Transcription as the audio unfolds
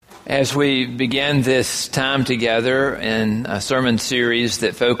As we begin this time together in a sermon series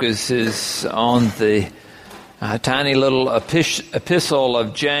that focuses on the tiny little epistle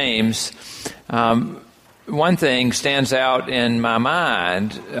of James, one thing stands out in my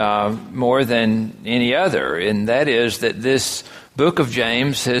mind more than any other, and that is that this book of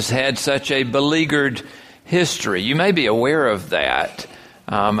James has had such a beleaguered history. You may be aware of that.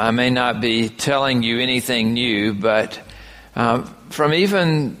 I may not be telling you anything new, but from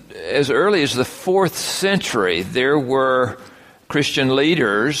even as early as the 4th century, there were Christian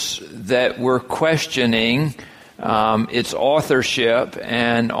leaders that were questioning its authorship,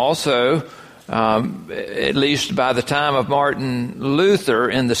 and also, at least by the time of Martin Luther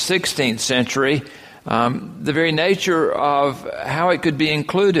in the 16th century, the very nature of how it could be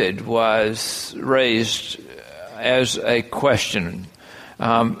included was raised as a question.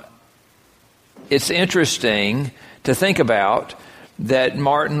 It's interesting to think about that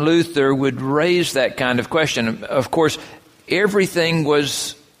Martin Luther would raise that kind of question. Of course, everything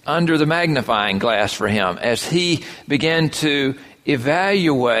was under the magnifying glass for him as he began to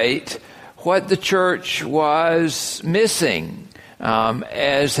evaluate what the church was missing,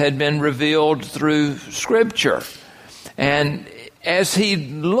 as had been revealed through Scripture. And as he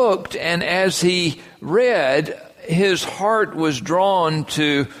looked and as he read, his heart was drawn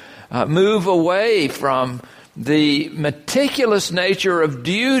to move away from the meticulous nature of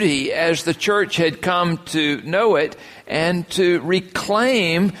duty as the church had come to know it, and to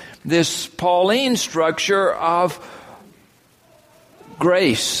reclaim this Pauline structure of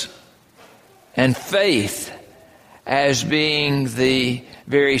grace and faith as being the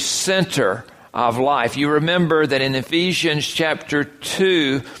very center of life. You remember that in Ephesians chapter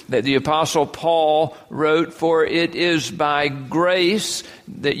 2 that the Apostle Paul wrote, "For it is by grace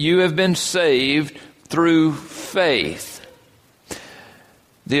that you have been saved through faith."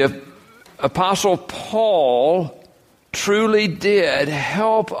 The Apostle Paul truly did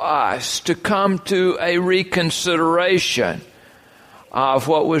help us to come to a reconsideration of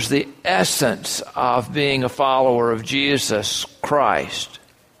what was the essence of being a follower of Jesus Christ.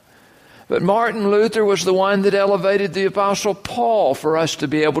 But Martin Luther was the one that elevated the Apostle Paul for us to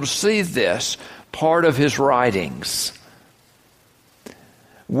be able to see this part of his writings.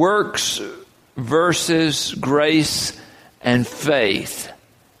 Works versus grace and faith.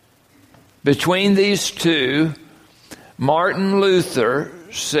 Between these two, Martin Luther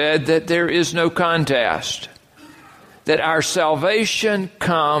said that there is no contest, that our salvation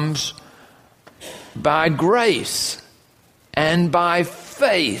comes by grace and by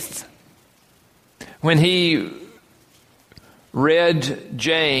faith. When he read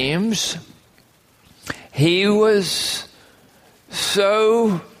James, he was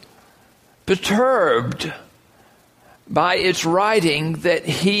so perturbed by its writing that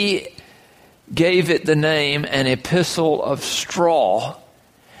he gave it the name an epistle of straw,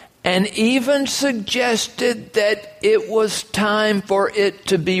 and even suggested that it was time for it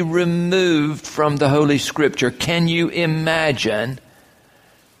to be removed from the Holy Scripture. Can you imagine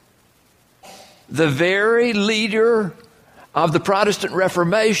the very leader of the Protestant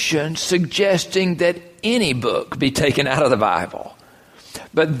Reformation suggesting that any book be taken out of the Bible?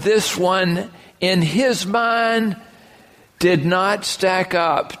 But this one, in his mind, did not stack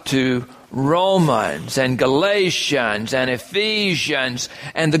up to Romans and Galatians and Ephesians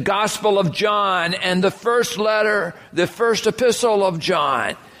and the Gospel of John and the first epistle of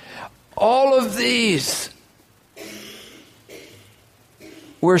John. All of these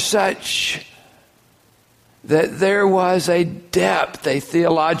were such that there was a depth, a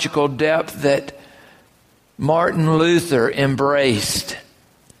theological depth that Martin Luther embraced.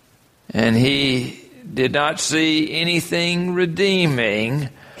 And he did not see anything redeeming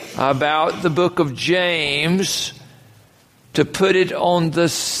about the book of James to put it on the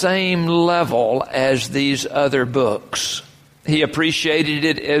same level as these other books. He appreciated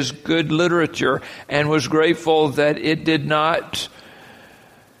it as good literature and was grateful that it did not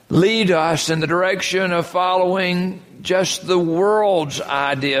lead us in the direction of following just the world's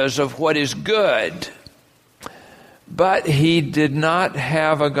ideas of what is good. But he did not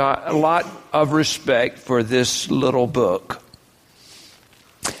have a lot of respect for this little book.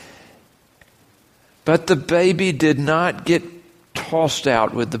 But the baby did not get tossed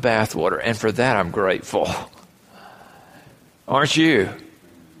out with the bathwater, and for that I'm grateful. Aren't you?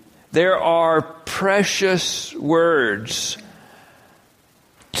 There are precious words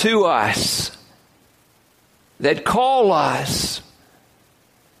to us that call us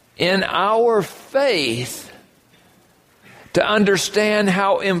in our faith to understand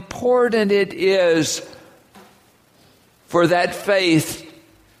how important it is for that faith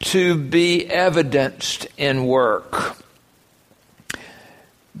to be evidenced in work.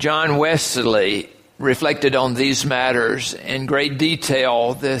 John Wesley reflected on these matters in great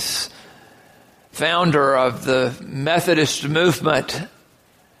detail. This founder of the Methodist movement,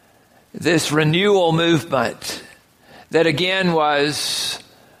 this renewal movement that again was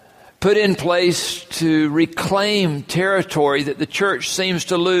put in place to reclaim territory that the church seems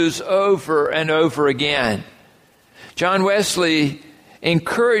to lose over and over again. John Wesley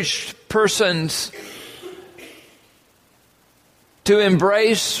encouraged persons to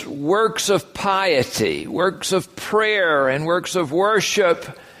embrace works of piety, works of prayer, and works of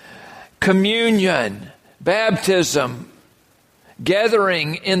worship, communion, baptism,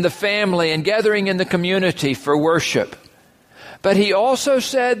 gathering in the family and gathering in the community for worship. But he also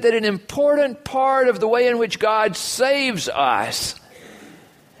said that an important part of the way in which God saves us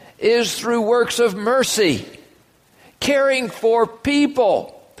is through works of mercy, caring for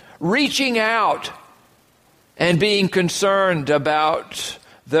people, reaching out, and being concerned about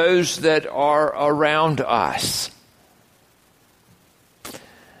those that are around us.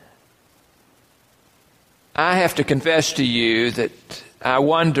 I have to confess to you that I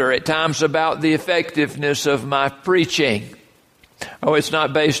wonder at times about the effectiveness of my preaching. Oh, it's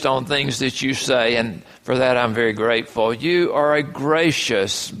not based on things that you say, and for that I'm very grateful. You are a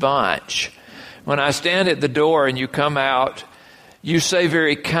gracious bunch. When I stand at the door and you come out, you say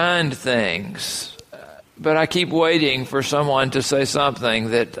very kind things, but I keep waiting for someone to say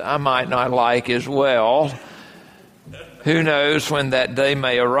something that I might not like as well. Who knows when that day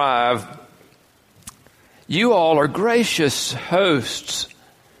may arrive? You all are gracious hosts,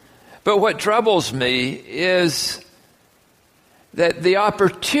 but what troubles me is that the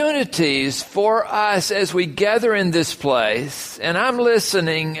opportunities for us as we gather in this place, and I'm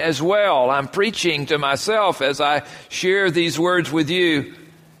listening as well, I'm preaching to myself as I share these words with you.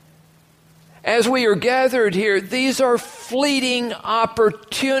 As we are gathered here, these are fleeting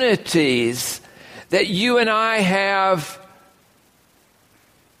opportunities that you and I have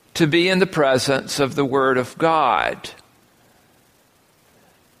to be in the presence of the Word of God.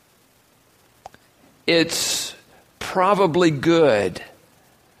 It's probably good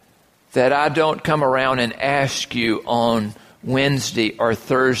that I don't come around and ask you on Wednesday or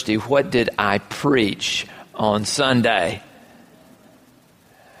Thursday, what did I preach on Sunday?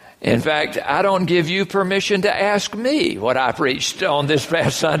 In fact, I don't give you permission to ask me what I preached on this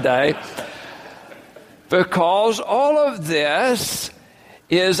past Sunday, because all of this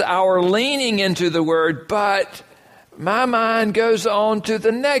is our leaning into the Word, but my mind goes on to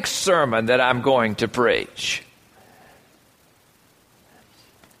the next sermon that I'm going to preach.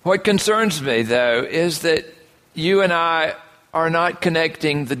 What concerns me, though, is that you and I are not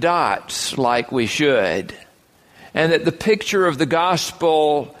connecting the dots like we should, and that the picture of the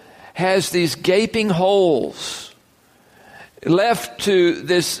gospel has these gaping holes left to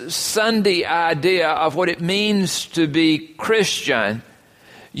this Sunday idea of what it means to be Christian.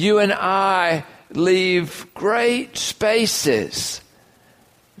 You and I leave great spaces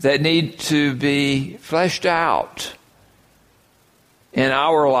that need to be fleshed out in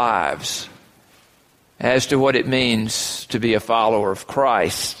our lives as to what it means to be a follower of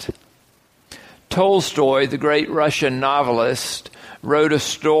Christ. Tolstoy, the great Russian novelist, wrote a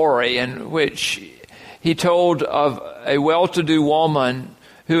story in which he told of a well-to-do woman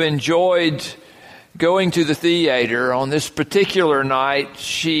who enjoyed going to the theater. On this particular night,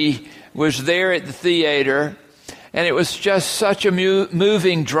 she was there at the theater, and it was just such a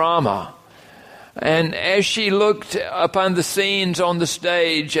moving drama. And as she looked upon the scenes on the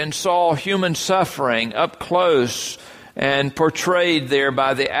stage and saw human suffering up close and portrayed there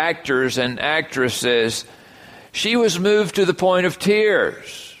by the actors and actresses, she was moved to the point of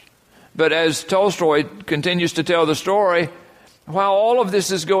tears. But as Tolstoy continues to tell the story, while all of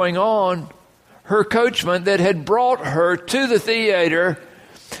this is going on, her coachman that had brought her to the theater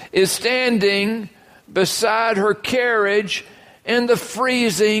is standing beside her carriage in the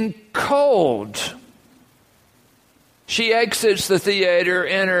freezing cold. She exits the theater,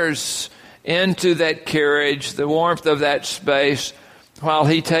 enters into that carriage, the warmth of that space, while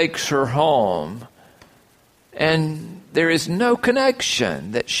he takes her home. And there is no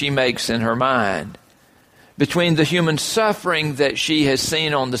connection that she makes in her mind between the human suffering that she has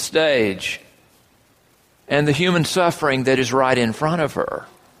seen on the stage and the human suffering that is right in front of her.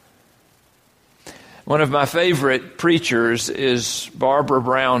 One of my favorite preachers is Barbara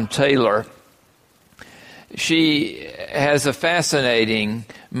Brown Taylor. She has a fascinating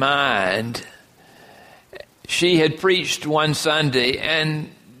mind. She had preached one Sunday, and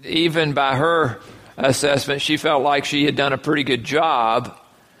even by her assessment, she felt like she had done a pretty good job.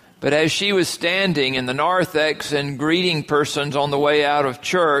 But as she was standing in the narthex and greeting persons on the way out of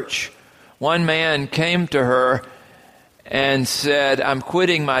church, one man came to her and said, "I'm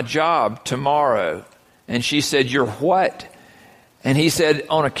quitting my job tomorrow." And she said, "You're what?" And he said,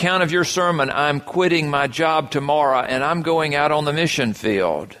 "On account of your sermon, I'm quitting my job tomorrow and I'm going out on the mission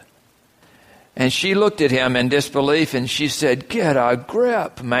field." And she looked at him in disbelief and she said, "Get a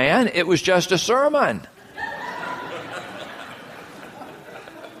grip, man. It was just a sermon."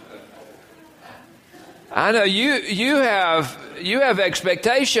 I know you have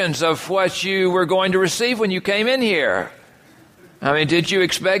expectations of what you were going to receive when you came in here. I mean, did you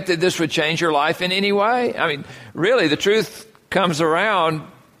expect that this would change your life in any way? I mean, really, the truth comes around.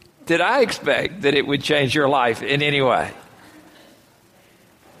 Did I expect that it would change your life in any way?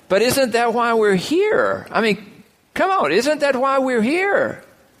 But isn't that why we're here? I mean, come on, isn't that why we're here?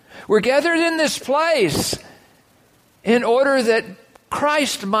 We're gathered in this place in order that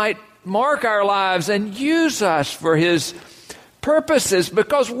Christ might mark our lives and use us for His purposes,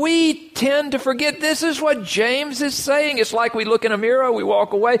 because we tend to forget. This is what James is saying. It's like we look in a mirror, we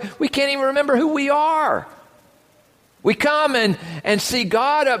walk away, we can't even remember who we are. We come and see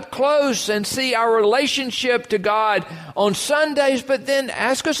God up close and see our relationship to God on Sundays, but then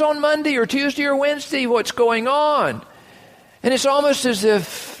ask us on Monday or Tuesday or Wednesday what's going on. And it's almost as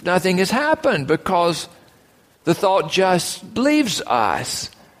if nothing has happened because the thought just leaves us.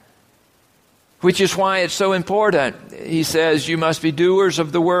 Which is why it's so important. He says you must be doers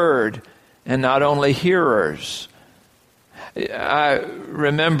of the word and not only hearers. I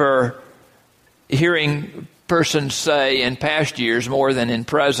remember hearing persons say in past years more than in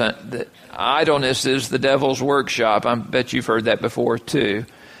present that idleness is the devil's workshop. I bet you've heard that before too.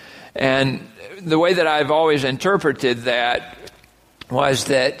 And the way that I've always interpreted that was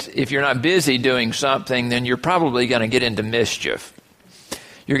that if you're not busy doing something, then you're probably going to get into mischief.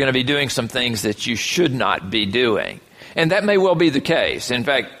 You're going to be doing some things that you should not be doing. And that may well be the case. In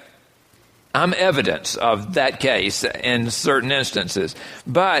fact, I'm evidence of that case in certain instances.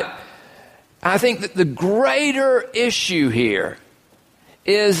 But I think that the greater issue here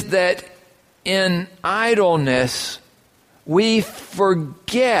is that in idleness, we tend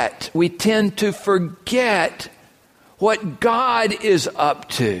to forget what God is up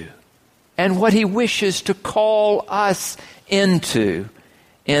to and what He wishes to call us into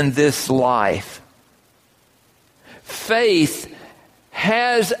in this life. Faith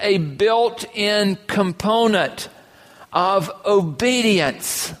has a built-in component of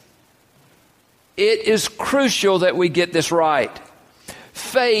obedience. It is crucial that we get this right.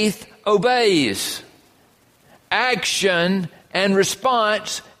 Faith obeys. Action and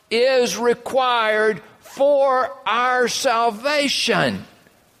response is required for our salvation.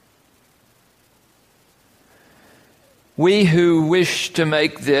 We who wish to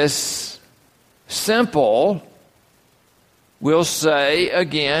make this simple will say,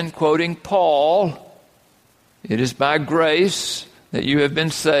 again, quoting Paul, "It is by grace that you have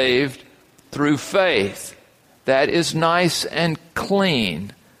been saved through faith." That is nice and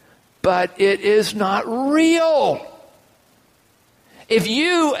clean, but it is not real. If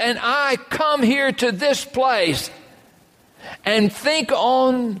you and I come here to this place and think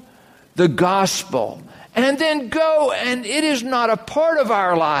on the gospel, and then go and it is not a part of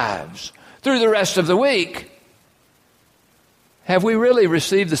our lives through the rest of the week, have we really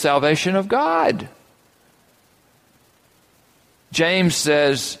received the salvation of God? James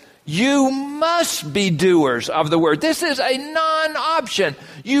says, you must be doers of the word. This is a non-option.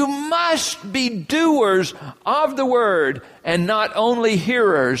 You must be doers of the word and not only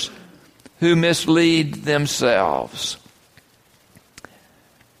hearers who mislead themselves.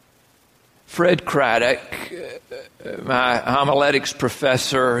 Fred Craddock, my homiletics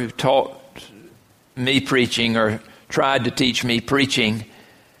professor who taught me preaching or tried to teach me preaching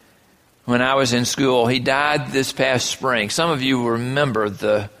when I was in school, he died this past spring. Some of you remember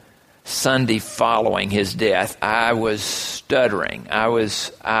the Sunday following his death. I was stuttering. I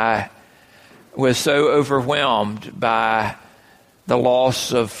was so overwhelmed by the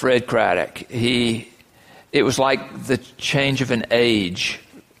loss of Fred Craddock. It was like the change of an age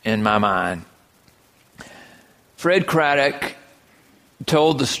in my mind. Fred Craddock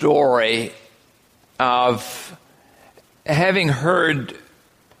told the story of having heard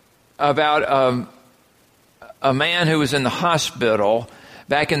about a man who was in the hospital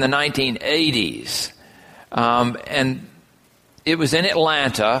back in the 1980s. And it was in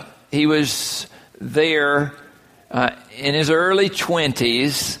Atlanta. He was there in his early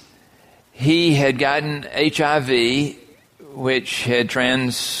 20s. He had gotten HIV, which had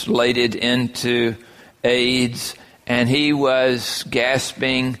translated into AIDS, and he was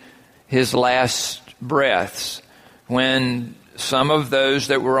gasping his last breaths, when some of those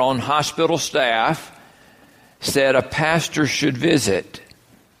that were on hospital staff said a pastor should visit.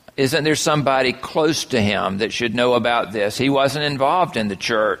 Isn't there somebody close to him that should know about this? He wasn't involved in the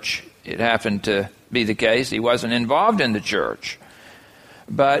church. It happened to be the case. He wasn't involved in the church.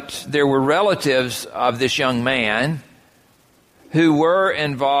 But there were relatives of this young man who were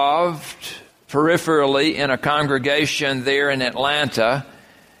involved peripherally in a congregation there in Atlanta.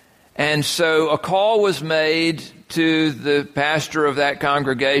 And so a call was made to the pastor of that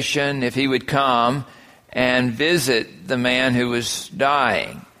congregation if he would come and visit the man who was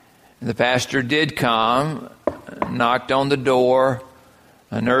dying. The pastor did come, knocked on the door.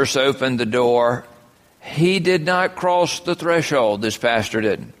 A nurse opened the door. He did not cross the threshold, this pastor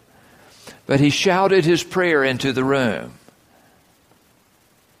didn't. But he shouted his prayer into the room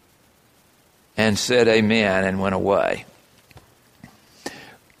and said amen and went away.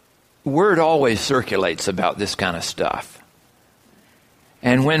 Word always circulates about this kind of stuff.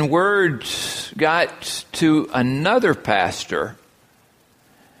 And when word got to another pastor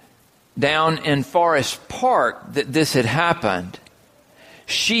down in Forest Park that this had happened,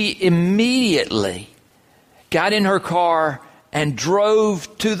 she immediately got in her car and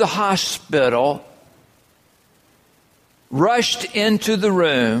drove to the hospital, rushed into the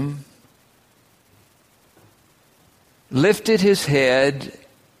room, lifted his head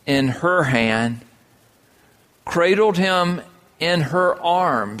in her hand, cradled him in her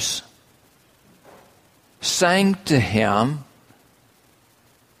arms, sang to him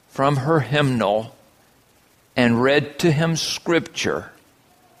from her hymnal, and read to him scripture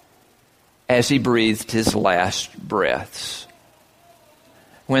as he breathed his last breaths.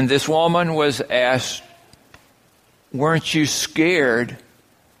 When this woman was asked, "Weren't you scared?"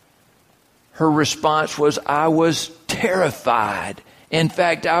 her response was, "I was terrified. In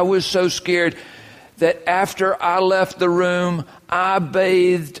fact, I was so scared that after I left the room, I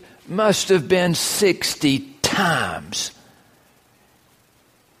bathed, must have been 60 times.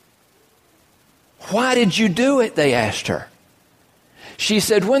 Why did you do it? They asked her. She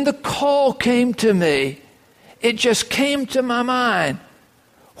said, when the call came to me, it just came to my mind.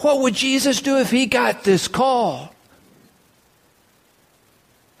 What would Jesus do if he got this call?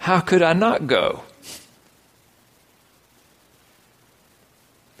 How could I not go?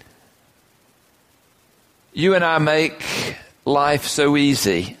 You and I make life so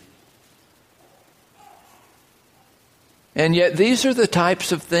easy. And yet these are the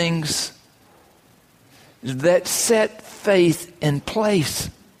types of things that set faith in place.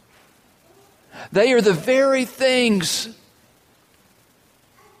 They are the very things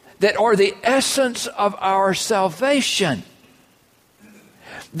that are the essence of our salvation.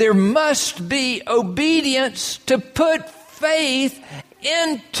 There must be obedience to put faith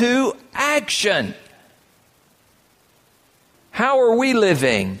into action. How are we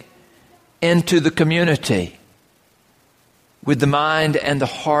living into the community with the mind and the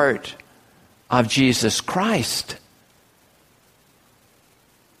heart of Jesus Christ?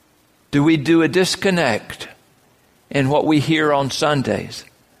 Do we do a disconnect in what we hear on Sundays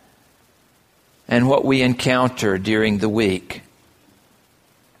and what we encounter during the week?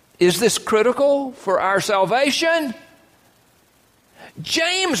 Is this critical for our salvation?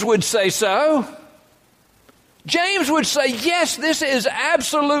 James would say so. James would say, yes, this is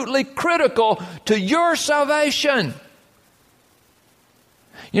absolutely critical to your salvation.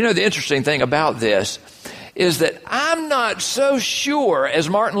 You know, the interesting thing about this is that I'm not so sure, as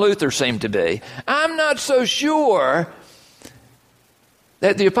Martin Luther seemed to be, I'm not so sure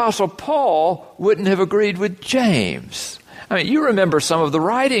that the Apostle Paul wouldn't have agreed with James. I mean, you remember some of the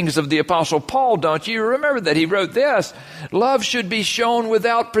writings of the Apostle Paul, don't you? You remember that he wrote this: love should be shown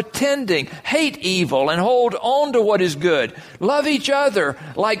without pretending. Hate evil and hold on to what is good. Love each other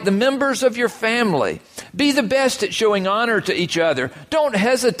like the members of your family. Be the best at showing honor to each other. Don't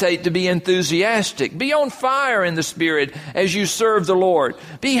hesitate to be enthusiastic. Be on fire in the Spirit as you serve the Lord.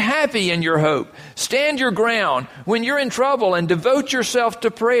 Be happy in your hope. Stand your ground when you're in trouble and devote yourself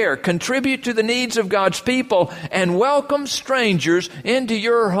to prayer. Contribute to the needs of God's people and welcome strangers into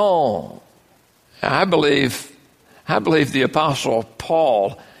your home. I believe the Apostle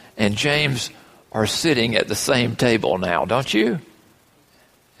Paul and James are sitting at the same table now, don't you?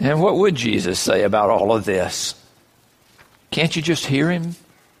 And what would Jesus say about all of this? Can't you just hear him?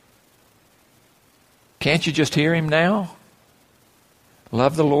 Can't you just hear him now?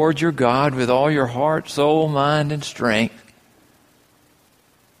 Love the Lord your God with all your heart, soul, mind, and strength.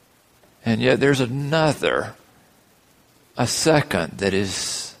 And yet there's a second that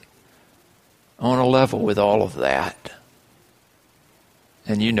is on a level with all of that.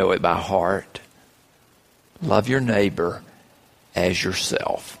 and you know it by heart. Love your neighbor as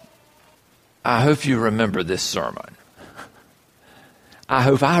yourself. I hope you remember this sermon. I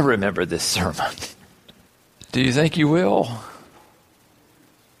hope I remember this sermon. Do you think you will?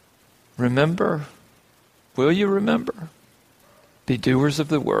 Remember? Will you remember? Be doers of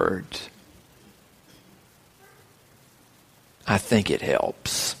the word. I think it helps.